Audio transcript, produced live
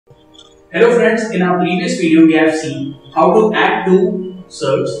Hello friends, in our previous video we have seen how to add two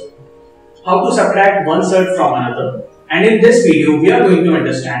surds, how to subtract one surd from another, and in this video we are going to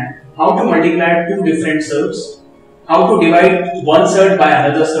understand how to multiply two different surds, how to divide one surd by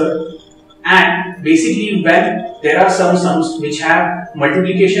another surd, and basically when there are some sums which have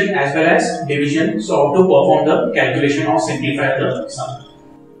multiplication as well as division, so how to perform the calculation or simplify the sum.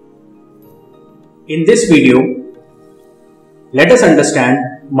 In this video, let us understand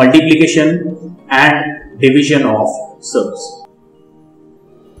multiplication and division of surds.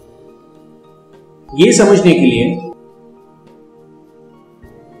 ये समझने के लिए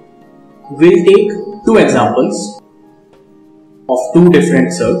we'll take two examples of two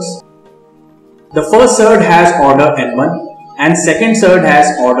different surds. The first surd has order n1 and second surd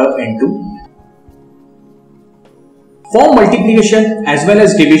has order n2. For multiplication as well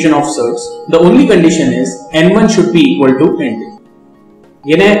as division of surds, the only condition is n1 should be equal to n2.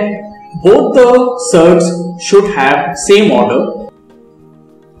 यानी both the surds should have same order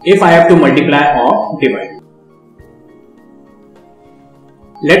if I have to multiply or divide.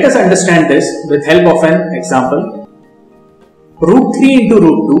 Let us understand this with help of an example. Root 3 into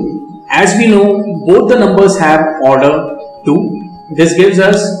root 2. As we know, both the numbers have order 2. This gives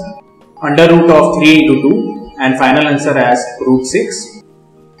us under root of 3 into 2 and final answer as root 6.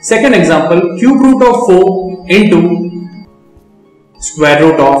 Second example, cube root of 4 into square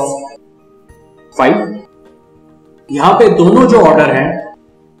root of 5. यहाँ पे दोनों जो order हैं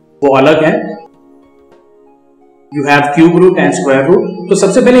वो अलग हैं. You have cube root and square root. तो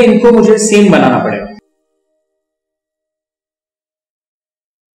सबसे पहले इनको मुझे सेम बनाना पड़ेगा.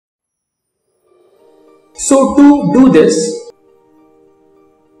 So to do this,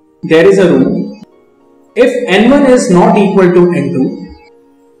 there is a rule. If n1 is not equal to n2,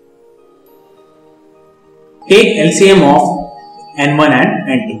 take LCM of n1 and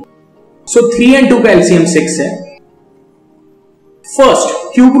n2. So 3 and 2 का LCM 6 है. First,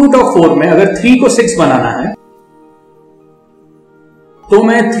 cube root of 4 में अगर 3 को 6 बनाना है तो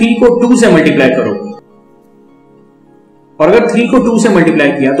मैं 3 को 2 से मल्टीप्लाई करूंगा, और अगर 3 को 2 से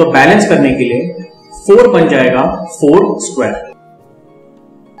मल्टीप्लाई किया तो बैलेंस करने के लिए 4 बन जाएगा 4 स्क्वायर.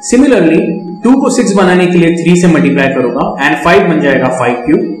 सिमिलरली 2 को 6 बनाने के लिए 3 से मल्टीप्लाई करूंगा एंड 5 बन जाएगा 5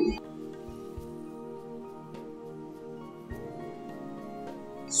 क्यूब.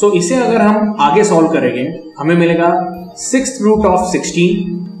 सो इसे अगर हम आगे सॉल्व करेंगे हमें मिलेगा 6th root of 16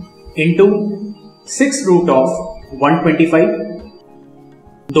 into 6th root of 125.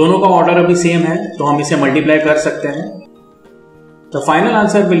 दोनों का ऑर्डर अभी सेम है तो हम इसे मल्टीप्लाई कर सकते हैं. The final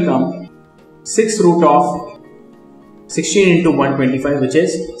answer will come 6th root of 16 into 125, which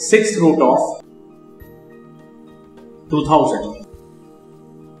is 6th root of 2000.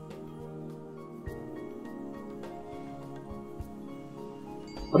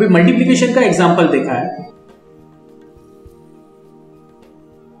 अभी मल्टीप्लिकेशन का एग्जांपल देखा है.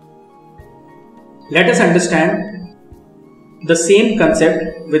 Let us understand the same concept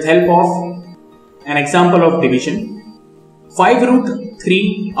with help of an example of division. 5 root 3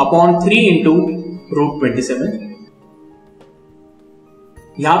 upon 3 into root 27.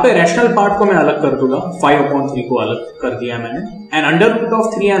 यहां पे rational part को मैं अलग कर दूंगा, 5 upon 3 को अलग कर दिया मैंने, and under root of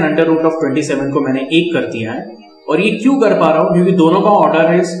 3 and under root of 27 को मैंने एक कर दिया है. और ये क्यों कर पा रहा हूं? क्योंकि दोनों का order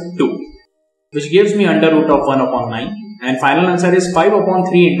is 2, which gives me under root of 1 upon 9, and final answer is 5 upon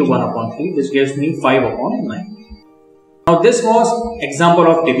 3 into 1 upon 3, which gives me 5 upon 9. Now this was example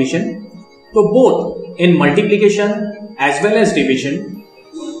of division. So both in multiplication as well as division,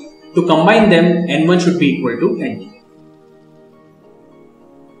 to combine them, n1 should be equal to n2.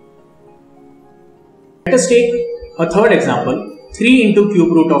 Let us take a third example. 3 into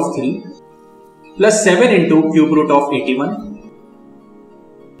cube root of 3 plus 7 into cube root of 81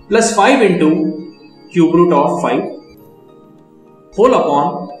 plus 5 into cube root of 5 whole upon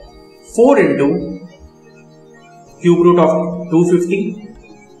 4 into cube root of 250,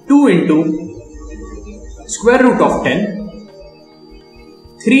 2 into square root of 10,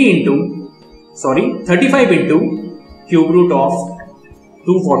 35 into cube root of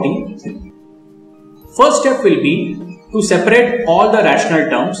 243. First step will be to separate all the rational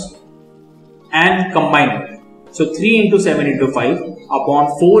terms and combine it. So 3 into 7 into 5 upon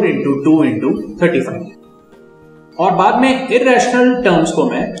 4 into 2 into 35. और बाद में irrational terms को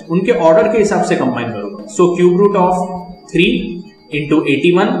मैं उनके order के हिसाब से combine करूंगा. So cube root of 3 into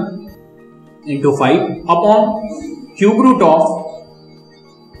 81 into 5 upon cube root of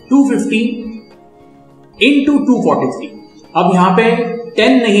 250 into 243. अब यहाँ पे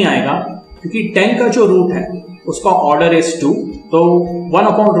 10 नहीं आएगा क्योंकि 10 का जो रूट है उसका ऑर्डर इज 2, तो 1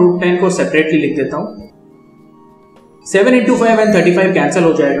 अपॉन रूट 10 को सेपरेटली लिख देता हूं. 7 into 5 and 35 कैंसिल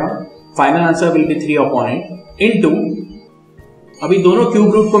हो जाएगा final answer will be 3/8 into, अभी दोनों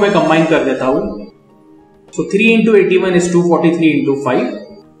क्यूब रूट को मैं कंबाइन कर देता हूं, सो 3 into 81 is 243 into 5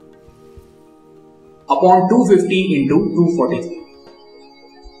 upon 250 into 243।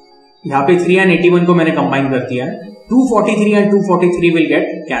 यहां पे 3 एंड 81 को मैंने कंबाइन कर दिया है, 243 and 243 will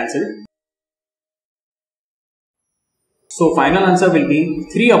get cancelled, so final answer will be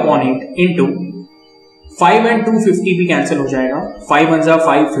 3/8 into 5 and 250 भी कैंसिल हो जाएगा, 5 1 जा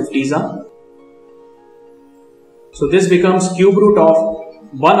 5 50 जा, so this becomes cube root of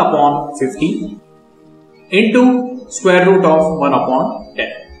 1/50 into square root of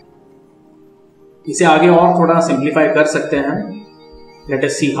 1/10। इसे आगे और थोड़ा सिंप्लीफाई कर सकते हैं, let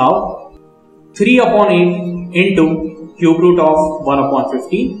us see how। 3/8 into cube root of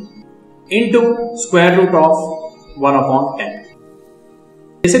 1/50 into square root of 1/10।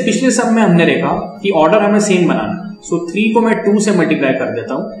 जैसे पिछले सम में हमने देखा कि ऑर्डर हमें सेम बनाना, सो 3 को मैं 2 से मल्टीप्लाई कर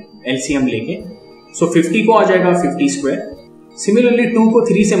देता हूं एलसीएम लेके, सो 50 को आ जाएगा 50 स्क्वायर। सिमिलरली 2 को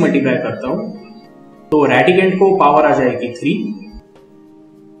 3 से मल्टीप्लाई करता हूं तो रेडिकेंट को पावर आ जाएगी 3।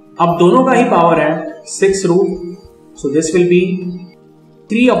 अब दोनों का ही पावर है 6 root, so this will be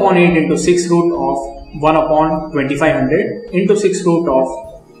 3/8 into 6 root of 1/2500 into 6 root of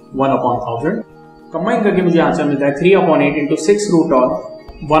 1/1000। Combine करके मुझे आंसर मिलता है 3/8 into 6 root of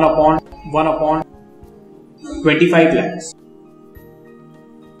 1/25 lakhs।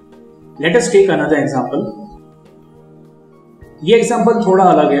 Let us take another example। ये एग्जाम्पल थोड़ा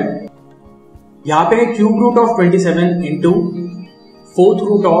अलग है, यहां पे है cube root of 27 into 4th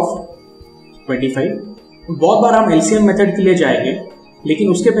root of 25। बहुत बार हम एलसीएम मेथड के लिए जाएंगे, लेकिन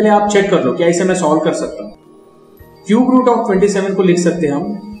उसके पहले आप चेक कर लो क्या इसे मैं सॉल्व कर सकता हूं। क्यूब रूट ऑफ 27 को लिख सकते हैं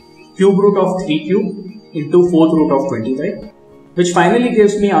हम cube root of 3 cube into 4th root of 25, which finally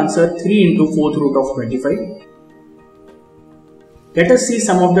gives me answer 3 into 4th root of 25। Let us see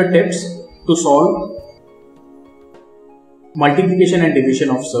some of the tips to solve multiplication and division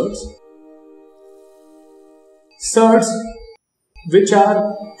of surds। Surds which are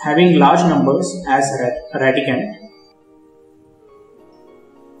having large numbers as radicand,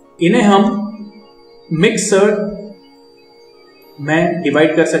 इन्हें हम mix surd में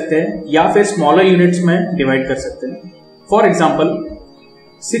divide कर सकते हैं या फिर smaller units में divide कर सकते हैं। फॉर एग्जाम्पल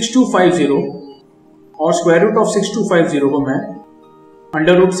 6250 और स्क्वायर रूट ऑफ 6250 को मैं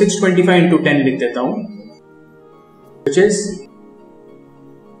अंडर रूट 625 इंटू 10 लिख देता हूं, विच इज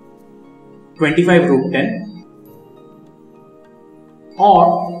 25 रूट 10। और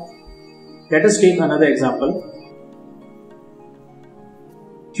let us take another example,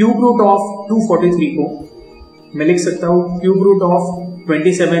 cube root of 243 को मैं लिख सकता हूं cube root of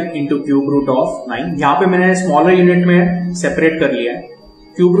 27 into cube root of 9। यहां पे मैंने स्मॉलर यूनिट में सेपरेट कर लिया है,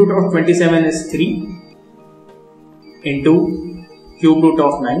 cube root of 27 is 3 into cube root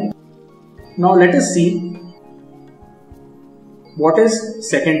of 9। Now let us see what is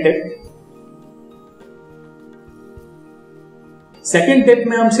second tip. Second tip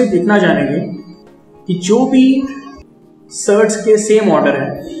में हम सिर्फ इतना जानेंगे कि जो भी सर्ड्स के सेम ऑर्डर है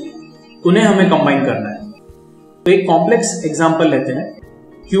उन्हें हमें कंबाइन करना है। तो एक कॉम्प्लेक्स एग्जांपल लेते हैं,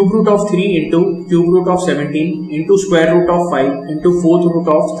 cube root of 3 into cube root of 17 into square root of 5 into 4th root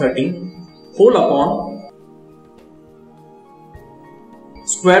of 13 whole upon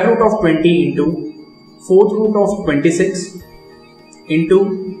square root of 20 into 4th root of 26 into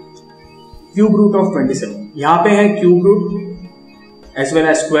cube root of 27। यहां पे है cube root as well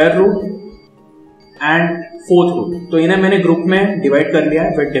as square root and 4th root, तो इन्हें मैंने group में divide कर लिया है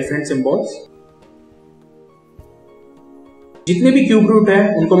विद डिफरेंट सिंबल्स। जितने भी क्यूब रूट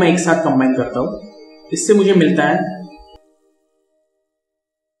है उनको मैं एक साथ कंबाइन करता हूं, इससे मुझे मिलता है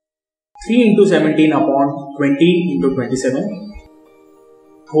 3 into 17 upon 20 into 27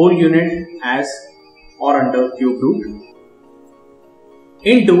 whole unit as और under cube root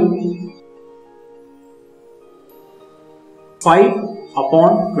into 5 upon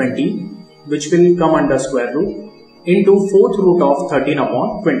 20 which will come under square root into 4th root of 13 upon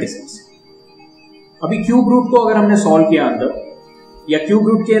 26। अभी क्यूब रूट को अगर हमने सॉल्व किया अंदर या क्यूब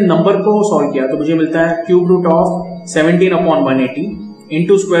रूट के नंबर को सॉल्व किया तो मुझे मिलता है cube root of 17 upon 180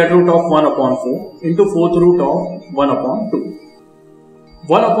 into square root of 1 upon 4 into 4th root of 1 upon 2।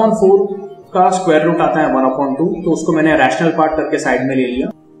 1 upon 4 का स्क्वायर रूट आता है 1 upon 2, तो उसको मैंने रैशनल पार्ट करके साइड में ले लिया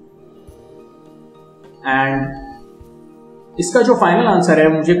एंड इसका जो फाइनल आंसर है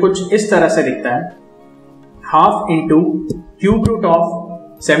मुझे कुछ इस तरह से दिखता है, half into cube root of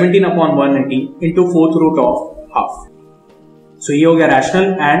 17 upon 180 into 4th root of half. सो ये हो गया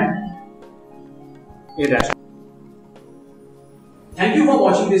rational and irrational। Thank you for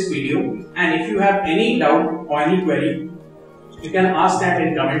watching this video, and if you have any doubt or any query, You can ask that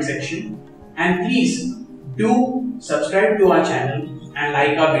in comment section. And please do subscribe to our channel and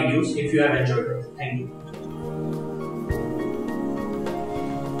like our videos if you have enjoyed it. Thank you.